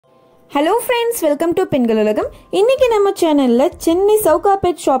Hello friends, welcome to Pengal Ulagam. இன்னைக்கு நம்ம சேனல்ல சென்னை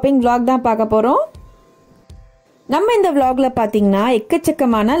சௌகார்பெட் ஷாப்பிங் vlog தான் பார்க்க போறோம். நம்ம இந்த vlogல பாத்தீங்கன்னா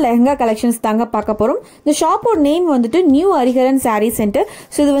எக்கச்சக்கமான லெஹங்கா கலெக்ஷன்ஸ் தாங்க பார்க்க போறோம். இந்த ஷாப்போட நேம் வந்துட்டு new Ariharan sorry centre.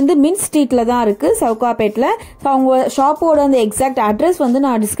 So இது வந்து மின்ட் ஸ்ட்ரீட்ல தான் இருக்கு சௌகார்பெட்ல. சோ அவங்க ஷாப்போட அந்த எக்ஸாக்ட் அட்ரஸ் வந்து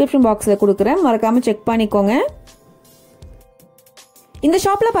நான் டிஸ்கிரிப்ஷன் பாக்ஸ்ல கொடுக்கிறேன். மறக்காம செக் பண்ணிக்கோங்க. இந்த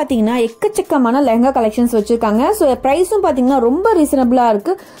ஷாப்ல பாத்தீங்கன்னா எக்கச்சக்கமான லெஹங்கா கலெக்ஷன்ஸ் வச்சிருக்காங்க. சோ பிரைஸும் பாத்தீங்கன்னா ரொம்ப ரீசனபிளா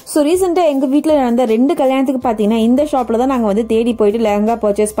இருக்கு. சோ ரீசெண்டா எங்க வீட்ல நடந்த 2 கல்யாணத்துக்கு பாத்தீங்கன்னா இந்த ஷாப்ல தான் நாங்க வந்து தேடி போயிட்டு லெஹங்கா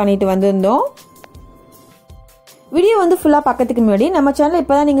பர்ச்சேஸ் பண்ணிட்டு வந்திருந்தோம். வீடியோ வந்து ஃபுல்லா பார்க்கிறதுக்கு முன்னாடி நம்ம சேனல்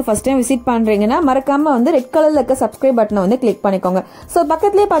இப்பதான் நீங்க ஃபர்ஸ்ட் டைம் விசிட் பண்றீங்கன்னா மறக்காம வந்து ரெட் கலர்ல இருக்க சப்ஸ்கிரைப் பட்டனை வந்து கிளிக் பண்ணிக்கோங்க. சோ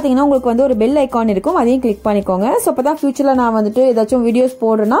பக்கத்துலயே பாத்தீங்கன்னா உங்களுக்கு வந்து ஒரு பெல் ஐகான் இருக்கும், அதையும் கிளிக் பண்ணிக்கோங்க. சோ அப்பதான் ஃபியூச்சர்ல நான் வந்துட்டு ஏதாச்சும் வீடியோஸ்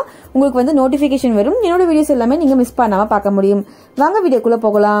போடுறேன்னா உங்களுக்கு வந்து நோட்டிபிகேஷன் வரும். என்னோட வீடியோஸ் எல்லாமே நீங்க மிஸ் பண்ணாம பார்க்க முடியும். வாங்க வீடியோக்குள்ள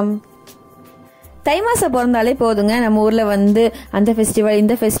போகலாம். தை மாசம் பிறந்தாலே போதுங்க, நம்ம ஊர்ல வந்து அந்த ஃபெஸ்டிவல்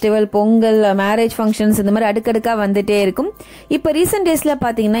இந்த ஃபெஸ்டிவல் பொங்கல் மேரேஜ் ஃபங்க்ஷன்ஸ் இந்த மாதிரி அடுக்கடுக்கா வந்துட்டே இருக்கும். இப்ப ரீசெண்ட் டேஸ்ல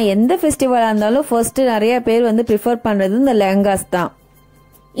பாத்தீங்கன்னா எந்த ஃபெஸ்டிவலா இருந்தாலும் ஃபர்ஸ்ட் நிறைய பேர் வந்து ப்ரிஃபர் பண்றது இந்த லெஹங்காஸ் தான்.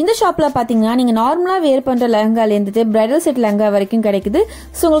 இந்த ஷாப்ல பாத்தீங்கன்னா நீங்க நார்மலா வேர் பண்ற லெஹங்கால இருந்துட்டு பிரைடல் செட் லெஹங்கா வரைக்கும் கிடைக்குது.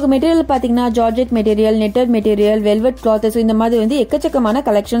 சோ உங்களுக்கு மெட்டீரியல் பாத்தீங்கன்னா georgette material, netted material, velvet clothes இந்த மாதிரி வந்து எக்கச்சக்கமான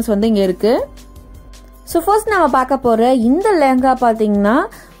கலெக்ஷன்ஸ் வந்து இங்க இருக்கு. ஸோ ஃபர்ஸ்ட் நம்ம பார்க்க போற இந்த லெஹங்கா பார்த்தீங்கன்னா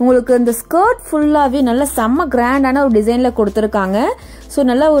உங்களுக்கு இந்த ஸ்கர்ட் ஃபுல்லாகவே நல்ல செம்ம கிராண்டான ஒரு டிசைன்ல கொடுத்துருக்காங்க. ஸோ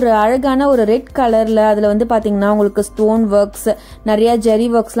நல்ல ஒரு அழகான ஒரு ரெட் கலர்ல அதில் வந்து பார்த்தீங்கன்னா உங்களுக்கு ஸ்டோன் ஒர்க்ஸ் நிறைய ஜெரி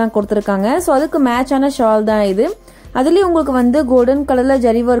ஒர்க்ஸ்லாம் கொடுத்துருக்காங்க. ஸோ அதுக்கு மேட்சான ஷால் தான் இது. அதுலேயும் உங்களுக்கு வந்து கோல்டன் கலர்ல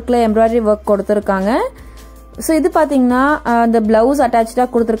ஜெரி ஒர்க்ல எம்ப்ராய்டரி ஒர்க் கொடுத்துருக்காங்க. ஸோ இது பார்த்தீங்கன்னா அந்த பிளவுஸ் அட்டாச்சாக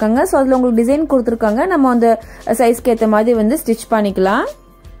கொடுத்துருக்காங்க. ஸோ அதில் உங்களுக்கு டிசைன் கொடுத்துருக்காங்க. நம்ம அந்த சைஸ்க்கு ஏற்ற மாதிரி வந்து ஸ்டிச் பண்ணிக்கலாம்.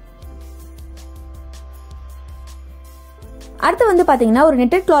 அடுத்து வந்து பாத்தீங்கன்னா ஒரு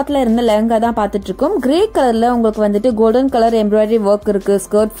நெட்டட் கிளாத்ல இருந்த லெஹங்கா தான் பாத்துட்டு இருக்கோம். கிரே கலர்ல உங்களுக்கு வந்துட்டு கோல்டன் கலர் எம்ப்ராய்டரி ஒர்க் இருக்கு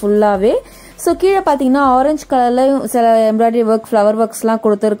ஸ்கர்ட் ஃபுல்லாவே. சோ கீழே பாத்தீங்கன்னா ஆரஞ்சு கலர்ல சில எம்ப்ராய்டரி ஒர்க் ஃபிளவர் ஒர்க்ஸ் எல்லாம்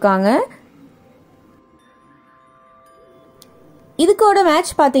கொடுத்துருக்காங்க. இதுக்கோட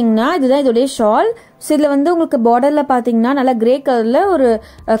மேட்ச் பாத்தீங்கன்னா இதுதான் இதோடைய ஷால். ஸோ இதுல வந்து உங்களுக்கு பார்டர்ல பாத்தீங்கன்னா நல்லா கிரே கலர்ல ஒரு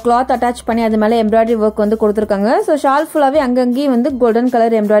கிளாத் அட்டாச் பண்ணி அது மேல எம்ப்ராய்டரி ஒர்க் வந்து கொடுத்துருக்காங்க. ஸோ ஷால் ஃபுல்லாவே அங்கங்கேயும் வந்து கோல்டன்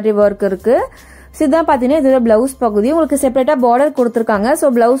கலர் எம்ப்ராய்டரி ஒர்க் இருக்கு. இதுதான் பாத்தீங்கன்னா இதோட பிளவுஸ் பகுதி. உங்களுக்கு செப்பரேட்டா பார்டர் கொடுத்துருக்காங்க. ஸோ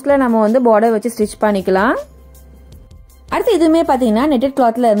பிளவுஸ்ல நம்ம வந்து பார்டர் வச்சு ஸ்டிச் பண்ணிக்கலாம். அடுத்து இதுவுமே பாத்தீங்கன்னா நெட்டட்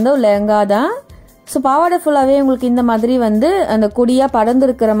கிளாத்ல இருந்த ஒரு லெஹங்கா தான். ஸோ பாவாடை ஃபுல்லாவே உங்களுக்கு இந்த மாதிரி வந்து அந்த கொடியா படர்ந்து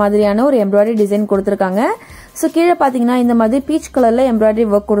இருக்கிற மாதிரியான ஒரு எம்ப்ராய்டரி டிசைன் கொடுத்துருக்காங்க. ஸோ கீழே பாத்தீங்கன்னா இந்த மாதிரி பீச் கலர்ல எம்ப்ராய்டரி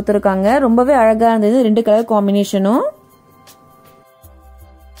ஒர்க் கொடுத்துருக்காங்க. ரொம்பவே அழகா இருந்தது 2 கலர் காம்பினேஷனும்.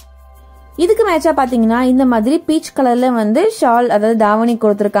 இதுக்கு மேட்சா பாத்தீங்கன்னா இந்த மாதிரி பீச் கலர்ல வந்து ஷால் அதாவது தாவணி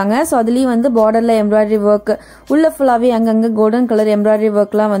கொடுத்துருக்காங்க. ஸோ அதுலயும் வந்து பார்டர்ல எம்ப்ராய்டரி ஒர்க் உள்ள ஃபுல்லாவே அங்கங்க கோல்டன் கலர் எம்ப்ராய்டரி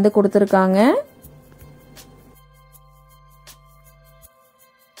ஒர்க் எல்லாம் வந்து கொடுத்துருக்காங்க.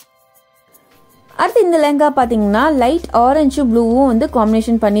 அடுத்து இந்த லெஹங்கா பாத்தீங்கன்னா லைட் ஆரஞ்சும் ப்ளூவும் வந்து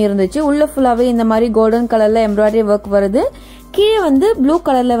காம்பினேஷன் பண்ணி இருந்துச்சு. உள்ள ஃபுல்லாவே இந்த மாதிரி கோல்டன் கலர்ல எம்ப்ராய்டரி ஒர்க் வருது. கீழே வந்து ப்ளூ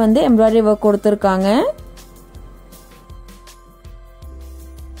கலர்ல வந்து எம்ப்ராய்டரி ஒர்க் கொடுத்துருக்காங்க.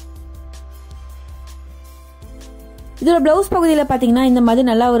 இதோட பிளவுஸ் பகுதியில பாத்தீங்கன்னா இந்த மாதிரி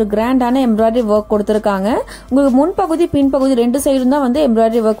நல்லா ஒரு கிராண்டான எம்ப்ராய்டரி ஒர்க் கொடுத்துருக்காங்க. உங்களுக்கு முன்பகுதி பின்பகுதி 2 சைடும் தான் வந்து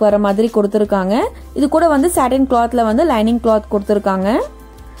எம்ப்ராய்டரி ஒர்க் வர மாதிரி கொடுத்துருக்காங்க. இது கூட வந்து சாட்டின் கிளாத்ல வந்து லைனிங் கிளாத் கொடுத்துருக்காங்க.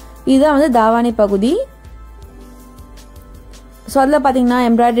 இதுதான் வந்து தாவாணி பகுதி. ஸோ அதுல பாத்தீங்கன்னா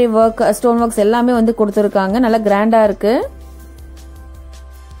எம்ப்ராய்டரி ஒர்க் ஸ்டோன் ஒர்க்ஸ் எல்லாமே வந்து கொடுத்துருக்காங்க. நல்லா கிராண்டா இருக்கு.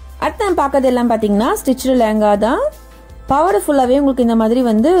 அடுத்து நம்ம பார்க்கறது எல்லாம் பாத்தீங்கன்னா ஸ்டிச்சு லெஹங்கா தான். பாவாடை ஃபுல்லாவே உங்களுக்கு இந்த மாதிரி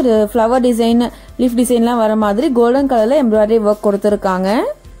வந்து ஒரு ஃபிளவர் டிசைன் லீஃப் டிசைன்லாம் வர மாதிரி கோல்டன் கலர்ல எம்ப்ராய்டரி ஒர்க் கொடுத்துருக்காங்க.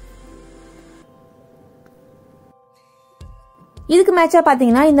 இதுக்கு மேட்சா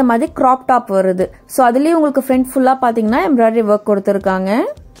பாத்தீங்கன்னா இந்த மாதிரி கிராப் டாப் வருது. ஸோ அதுலயும் உங்களுக்கு ஃப்ரண்ட் ஃபுல்லா பாத்தீங்கன்னா எம்ப்ராய்டரி ஒர்க் கொடுத்துருக்காங்க.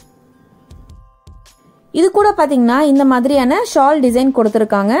 இது கூட பாத்தீங்கன்னா இந்த மாதிரியான ஷால் டிசைன்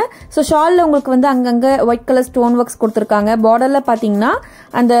கொடுத்துருக்காங்க. ஸோ ஷால்ல உங்களுக்கு வந்து அங்கங்க ஒயிட் கலர் ஸ்டோன் ஒர்க்ஸ் கொடுத்துருக்காங்க. பார்டர்ல பாத்தீங்கன்னா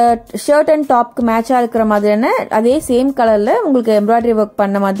அந்த ஷர்ட் அண்ட் டாப்க்கு மேட்சா இருக்கிற மாதிரியான அதே சேம் கலர்ல உங்களுக்கு எம்ப்ராய்டரி ஒர்க்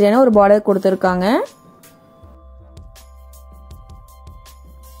பண்ண மாதிரியான ஒரு பார்டர் கொடுத்துருக்காங்க.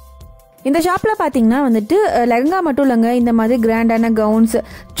 இந்த ஷாப்ல பாத்தீங்கன்னா வந்துட்டு லெஹங்கா மட்டும் இல்லைங்க, இந்த மாதிரி கிராண்டான கவுன்ஸ்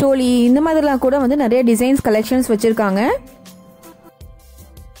சோலி இந்த மாதிரிலாம் கூட வந்து நிறைய டிசைன்ஸ் கலெக்ஷன்ஸ் வச்சிருக்காங்க.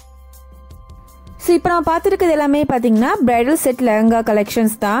 ஸோ இப்போ நான் பார்த்துருக்கிறது எல்லாமே பார்த்தீங்கன்னா பிரைடல் செட் லெஹங்கா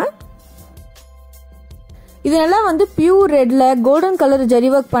கலெக்ஷன்ஸ் தான். இதெல்லாம் வந்து பியூர் ரெட்ல கோல்டன் கலர் ஜெரி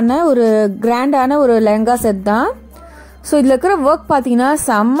ஒர்க் பண்ண ஒரு கிராண்டான ஒரு லெஹங்கா செட் தான். ஸோ இதில் இருக்கிற ஒர்க் பார்த்தீங்கன்னா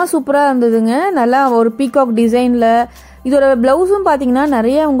செம்ம சூப்பராக இருந்ததுங்க. நல்லா ஒரு பீகாக் டிசைனில். இதோட பிளவுஸும் பார்த்தீங்கன்னா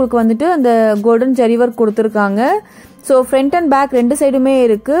நிறைய உங்களுக்கு வந்துட்டு அந்த கோல்டன் ஜெரி ஒர்க் கொடுத்துருக்காங்க. ஸோ ஃப்ரண்ட் அண்ட் பேக் 2 சைடுமே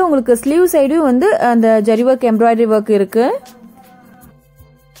இருக்கு. உங்களுக்கு ஸ்லீவ் சைடும் வந்து அந்த ஜெரி ஒர்க் எம்ப்ராய்டரி ஒர்க் இருக்கு.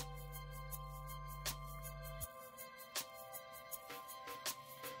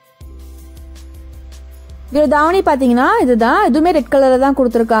 இதோட தாவணி பாத்தீங்கன்னா இதுதான், இதுவுமே ரெட் கலர்ல தான்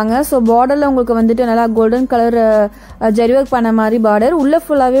கொடுத்துருக்காங்க. ஸோ பார்டர்ல உங்களுக்கு வந்துட்டு நல்லா கோல்டன் கலர் ஜரி ஒர்க் பண்ண மாதிரி பார்டர், உள்ள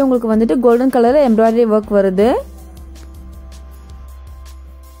ஃபுல்லாவே உங்களுக்கு வந்துட்டு கோல்டன் கலர் எம்ப்ராய்டரி ஒர்க் வருது.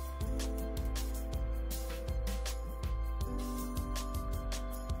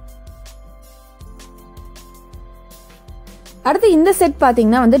 அடுத்து இந்த செட்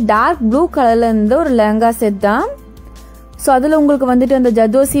பாத்தீங்கன்னா வந்து டார்க் ப்ளூ கலர்ல இருந்த ஒரு லெஹங்கா செட் தான். ஸோ அதில் உங்களுக்கு வந்துட்டு அந்த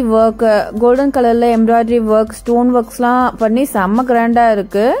ஜர்தோசி ஒர்க், கோல்டன் கலர்ல எம்ப்ராய்டரி ஒர்க், ஸ்டோன் ஒர்க்ஸ்லாம் பண்ணி செம்ம கிராண்டா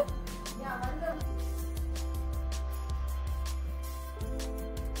இருக்கு.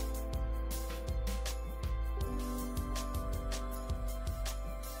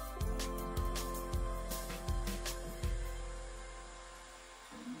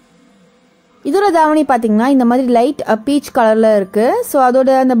 இதோட தாவணி பாத்தீங்கன்னா இந்த மாதிரி லைட் பீச் கலர்ல இருக்கு. ஸோ அதோட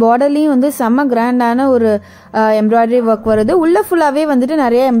அந்த பார்டர்லயும் வந்து செம்ம கிராண்டான ஒரு எம்ப்ராய்டரி ஒர்க் வருது. உள்ள ஃபுல்லாவே வந்துட்டு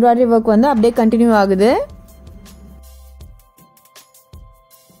நிறைய எம்ப்ராய்டரி ஒர்க் வந்து அப்படியே கண்டினியூ ஆகுது.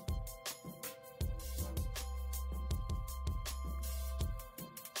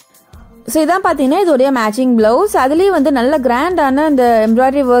 ஸோ இதான் பார்த்தீங்கன்னா இதோடைய மேட்சிங் பிளவுஸ். அதுலேயும் வந்து நல்ல கிராண்டான அந்த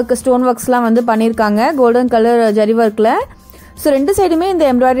எம்ப்ராய்டரி ஒர்க், ஸ்டோன் ஒர்க்ஸ்லாம் வந்து பண்ணியிருக்காங்க கோல்டன் கலர் ஜரி ஒர்க்கில். ஸோ ரெண்டு சைடுமே இந்த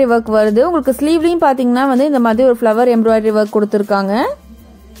எம்ப்ராய்டரி ஒர்க் வருது. உங்களுக்கு ஸ்லீவ்லையும் பார்த்தீங்கன்னா வந்து இந்த மாதிரி ஒரு ஃப்ளவர் எம்ப்ராய்டரி ஒர்க் கொடுத்துருக்காங்க.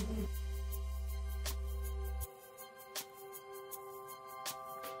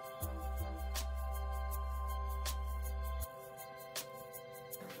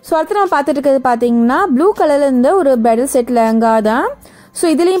 ஸோ அடுத்து நம்ம பார்த்துட்டு இருக்கிறது பார்த்தீங்கன்னா ப்ளூ கலர்ல இருந்த ஒரு பிரைடல் செட் லெஹங்கா தான். ஸோ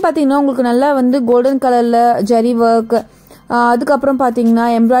இதுலேயும் பார்த்தீங்கன்னா உங்களுக்கு நல்லா வந்து கோல்டன் கலர்ல ஜரி ஒர்க், அதுக்கப்புறம் பார்த்தீங்கன்னா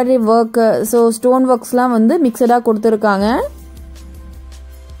எம்ப்ராய்டரி ஒர்க், ஸோ ஸ்டோன் ஒர்க்ஸ்லாம் வந்து மிக்சடாக கொடுத்துருக்காங்க.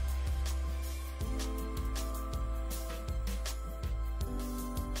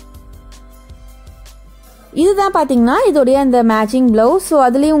 இதுதான் பாத்தீங்கன்னா இதோடைய அந்த மேட்சிங் பிளவுஸ். ஸோ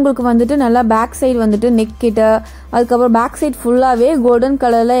அதுலயும் உங்களுக்கு வந்துட்டு நல்லா பேக் சைடு வந்துட்டு நெக் கிட்ட, அதுக்கப்புறம் பேக் சைடு ஃபுல்லாவே கோல்டன்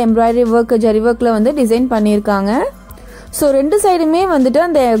கலர்ல எம்ப்ராய்டரி ஒர்க், ஜரி ஒர்க்ல வந்து டிசைன் பண்ணியிருக்காங்க. ஸோ ரெண்டு சைடுமே வந்துட்டு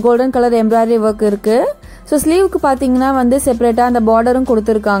அந்த கோல்டன் கலர் எம்ப்ராய்டரி ஒர்க் இருக்கு. ஸோ ஸ்லீவுக்கு பாத்தீங்கன்னா வந்து செப்பரேட்டா அந்த பார்டரும்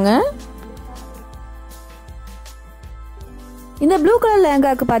கொடுத்துருக்காங்க. இந்த ப்ளூ கலர்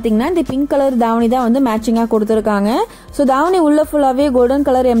லெஹங்காக்கு பாத்தீங்கன்னா இந்த பிங்க் கலர் தாவணி தான் வந்து மேட்சிங்கா கொடுத்துருக்காங்க. ஸோ தாவணி உள்ள ஃபுல்லாவே கோல்டன்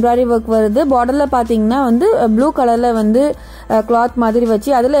கலர் எம்ப்ராய்டரி ஒர்க் வருது. பார்டர்ல பாத்தீங்கன்னா வந்து ப்ளூ கலர்ல வந்து கிளாத் மாதிரி வச்சு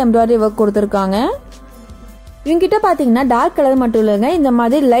அதுல எம்ப்ராய்டரி ஒர்க் கொடுத்துருக்காங்க. இவங்க கிட்ட பாத்தீங்கன்னா டார்க் கலர் மட்டும் இல்லைங்க, இந்த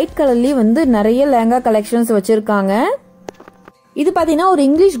மாதிரி லைட் கலர்லயும் வந்து நிறைய லெஹங்கா கலெக்ஷன்ஸ் வச்சிருக்காங்க. இது பாத்தீங்கன்னா ஒரு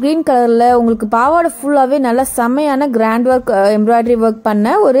இங்கிலீஷ் கிரீன் கலர்ல உங்களுக்கு பாவாடை ஃபுல்லாவே நல்ல செம்மையான கிராண்ட் ஒர்க் எம்ப்ராய்டரி ஒர்க்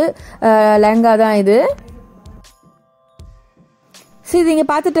பண்ண ஒரு லெஹங்கா தான் இது. ஸோ இது இங்கே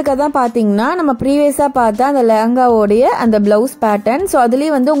பார்த்துட்டு இருக்கதான் பார்த்தீங்கன்னா நம்ம ப்ரீவியஸாக பார்த்தா அந்த லெஹங்காவோடைய அந்த பிளவுஸ் பேட்டர்ன். ஸோ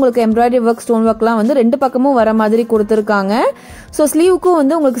அதுலேயே வந்து உங்களுக்கு எம்ப்ராய்டரி ஒர்க், ஸ்டோன் ஒர்க்லாம் வந்து ரெண்டு பக்கமும் வர மாதிரி கொடுத்துருக்காங்க. ஸோ ஸ்லீவுக்கும்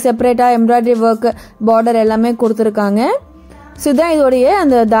வந்து உங்களுக்கு செப்பரேட்டாக எம்ப்ராய்டரி ஒர்க், பார்டர் எல்லாமே கொடுத்துருக்காங்க. ஸோ இதான் இதோடைய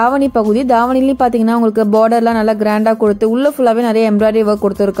அந்த தாவணி பகுதி. தாவணிலையும் பார்த்தீங்கன்னா உங்களுக்கு பார்டர்லாம் நல்லா கிராண்டாக கொடுத்து உள்ள ஃபுல்லாகவே நிறைய எம்ப்ராய்டரி ஒர்க்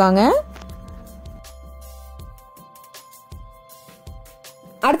கொடுத்துருக்காங்க.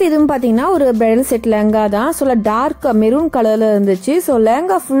 அடுத்து இதுவும் பார்த்தீங்கன்னா ஒரு பிரைடல் செட் லெஹங்கா தான். ஸோ டார்க் மெரூன் கலர்ல இருந்துச்சு. ஸோ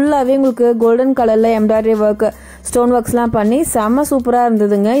லெஹங்கா ஃபுல்லாகவே உங்களுக்கு கோல்டன் கலர்ல எம்ப்ராய்டரி ஒர்க், ஸ்டோன் ஒர்க்ஸ்லாம் பண்ணி செம்ம சூப்பராக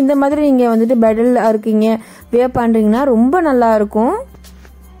இருந்ததுங்க. இந்த மாதிரி நீங்கள் வந்துட்டு பிரைடல் இருக்கீங்க, வியர் பண்ணுறீங்கன்னா ரொம்ப நல்லா இருக்கும்.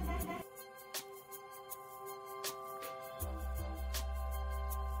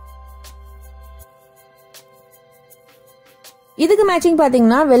 இதுக்கு மேட்சிங்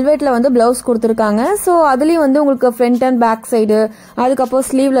பாத்தீங்கன்னா வெல்வெட்ல வந்து பிளவுஸ் கொடுத்துருக்காங்க. ஸோ அதுலயும் வந்து உங்களுக்கு ஃப்ரண்ட் அண்ட் பேக் சைடு, அதுக்கப்புறம்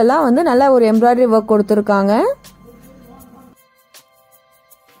ஸ்லீவ்ல எல்லாம் வந்து நல்ல ஒரு எம்ப்ராய்டரி ஒர்க் கொடுத்துருக்காங்க.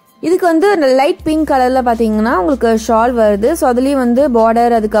 இதுக்கு வந்து லைட் பிங்க் கலர்ல பாத்தீங்கன்னா உங்களுக்கு ஷால் வருது. ஸோ அதுலயும் வந்து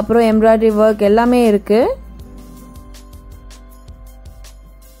பார்டர், அதுக்கப்புறம் எம்ப்ராய்டரி ஒர்க் எல்லாமே இருக்கு.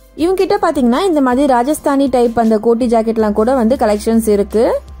 இவங்க கிட்ட பாத்தீங்கன்னா இந்த மாதிரி ராஜஸ்தானி டைப் அந்த கோட்டி ஜாக்கெட்லாம் கூட வந்து கலெக்ஷன்ஸ் இருக்கு.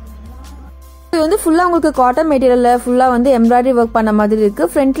 இது வந்து ஃபுல்லா உங்களுக்கு காட்டன் மெட்டீரியல்ல ஃபுல்லா வந்து எம்ப்ராய்டரி ஒர்க் பண்ண மாதிரி இருக்கு.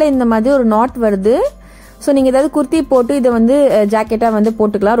 ஃப்ரண்ட்ல இந்த மாதிரி ஒரு நாட் வருது. ஸோ நீங்க ஏதாவது குர்த்தி போட்டு இதை வந்து ஜாக்கெட்டா வந்து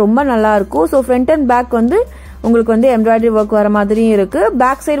போட்டுக்கலாம், ரொம்ப நல்லா இருக்கும். ஸோ ஃப்ரண்ட் அண்ட் பேக் வந்து உங்களுக்கு வந்து எம்ப்ராய்டரி ஒர்க் வர மாதிரியும் இருக்கு,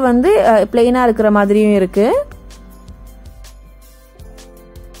 பேக் சைடு வந்து பிளெயினா இருக்கிற மாதிரியும் இருக்கு.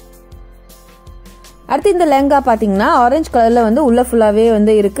 அடுத்து இந்த லெஹங்கா பாத்தீங்கன்னா ஆரஞ்சு கலர்ல வந்து உள்ள ஃபுல்லாவே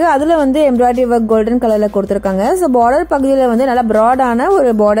வந்து இருக்கு. அதுல வந்து எம்ப்ராய்டரி ஒர்க் கோல்டன் கலர்ல கொடுத்திருக்காங்க. ஸோ பார்டர் பகுதியில வந்து நல்லா பிராடான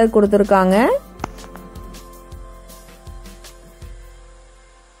ஒரு பார்டர் கொடுத்திருக்காங்க.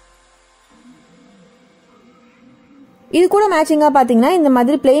 இது கூட மேட்சிங்கா பாத்தீங்கன்னா இந்த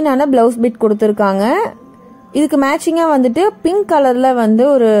மாதிரி பிளெயினான பிளவுஸ் பிட் கொடுத்திருக்காங்க. இதுக்கு மேட்சிங்கா வந்துட்டு பிங்க் கலர்ல வந்து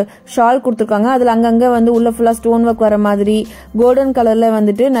ஒரு ஷால் கொடுத்துருக்காங்க. அதுல அங்கங்க வந்து உள்ள ஃபுல்லா ஸ்டோன் ஒர்க் வர மாதிரி கோல்டன் கலர்ல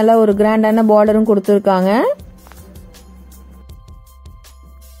வந்துட்டு நல்ல ஒரு கிராண்டான பார்டரும் கொடுத்துருக்காங்க.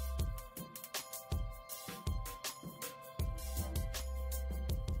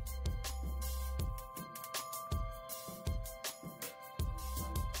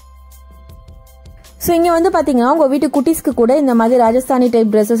 ஸோ இங்கே வந்து பார்த்தீங்கன்னா உங்கள் வீட்டு குட்டீஸ்க்கு கூட இந்த மாதிரி ராஜஸ்தானி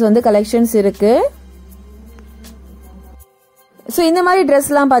டைப் ட்ரெஸ்ஸஸ் வந்து கலெக்ஷன்ஸ் இருக்கு. ஸோ இந்த மாதிரி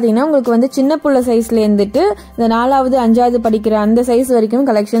ட்ரெஸ்லாம் பார்த்தீங்கன்னா உங்களுக்கு வந்து சின்ன புள்ள சைஸ்ல இருந்துட்டு இந்த 4வது 5வது படிக்கிற அந்த சைஸ் வரைக்கும்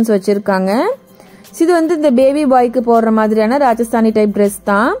கலெக்ஷன்ஸ் வச்சிருக்காங்க. இது வந்து இந்த பேபி பாய்க்கு போடுற மாதிரியான ராஜஸ்தானி டைப் ட்ரெஸ்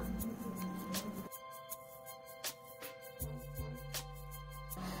தான்.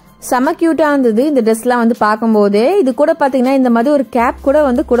 செம கியூட்டா இருந்தது இந்த ட்ரெஸ்லாம் வந்து பார்க்கும்போதே. இது கூட பார்த்தீங்கன்னா இந்த மாதிரி ஒரு கேப் கூட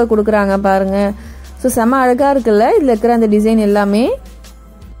வந்து கூட கொடுக்குறாங்க பாருங்க. ஸோ செம அழகா இருக்குல்ல இதில் இருக்கிற அந்த டிசைன் எல்லாமே.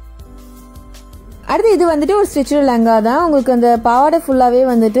 அடுத்து இது வந்துட்டு ஒரு ஸ்டிச்சு லெங்கா தான். உங்களுக்கு அந்த பாவாடை ஃபுல்லாவே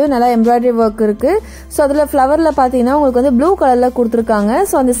வந்துட்டு நல்லா எம்ப்ராய்டரி ஒர்க் இருக்கு. ஸோ அதில் ஃப்ளவர்ல பார்த்தீங்கன்னா உங்களுக்கு வந்து ப்ளூ கலர்ல கொடுத்துருக்காங்க.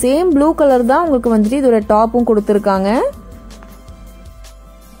 ஸோ அந்த சேம் ப்ளூ கலர் தான் உங்களுக்கு வந்துட்டு இதோட டாப்பும் கொடுத்துருக்காங்க.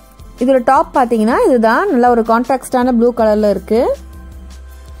 இதோட டாப் பார்த்தீங்கன்னா இதுதான் நல்லா ஒரு கான்ட்ராஸ்டான ப்ளூ கலர்ல இருக்கு.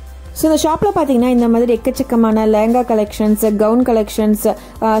 ஸோ இந்த ஷாப்பில் பார்த்தீங்கன்னா இந்த மாதிரி எக்கச்சக்கமான lehenga collections, gown collections,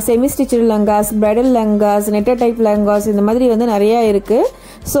 semi stitched lehengas, bridal lehengas, நெட்டர் type lehengas இந்த மாதிரி வந்து நிறையா இருக்குது.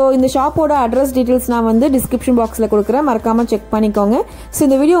 ஸோ இந்த ஷாப்போட அட்ரஸ் டீட்டெயில்ஸ் நான் வந்து டிஸ்கிரிப்ஷன் பாக்ஸில் கொடுக்குறேன், மறக்காமல் செக் பண்ணிக்கோங்க. ஸோ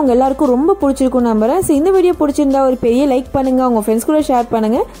இந்த வீடியோ உங்கள் எல்லாருக்கும் ரொம்ப பிடிச்சிருக்கும் நம்புறேன். ஸோ இந்த வீடியோ பிடிச்சிருந்தா ஒரு பெரிய லைக் பண்ணுங்கள், உங்கள் ஃப்ரெண்ட்ஸ் கூட ஷேர்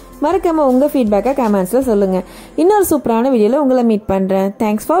பண்ணுங்கள், மறக்காமல் உங்கள் ஃபீட்பேக்கை கமெண்ட்ஸில் சொல்லுங்கள். இன்னொரு சூப்பரான வீடியோவில் உங்களை மீட் பண்ணுறேன்.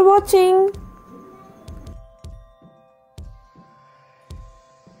 தேங்க்ஸ் ஃபார் வாட்சிங்.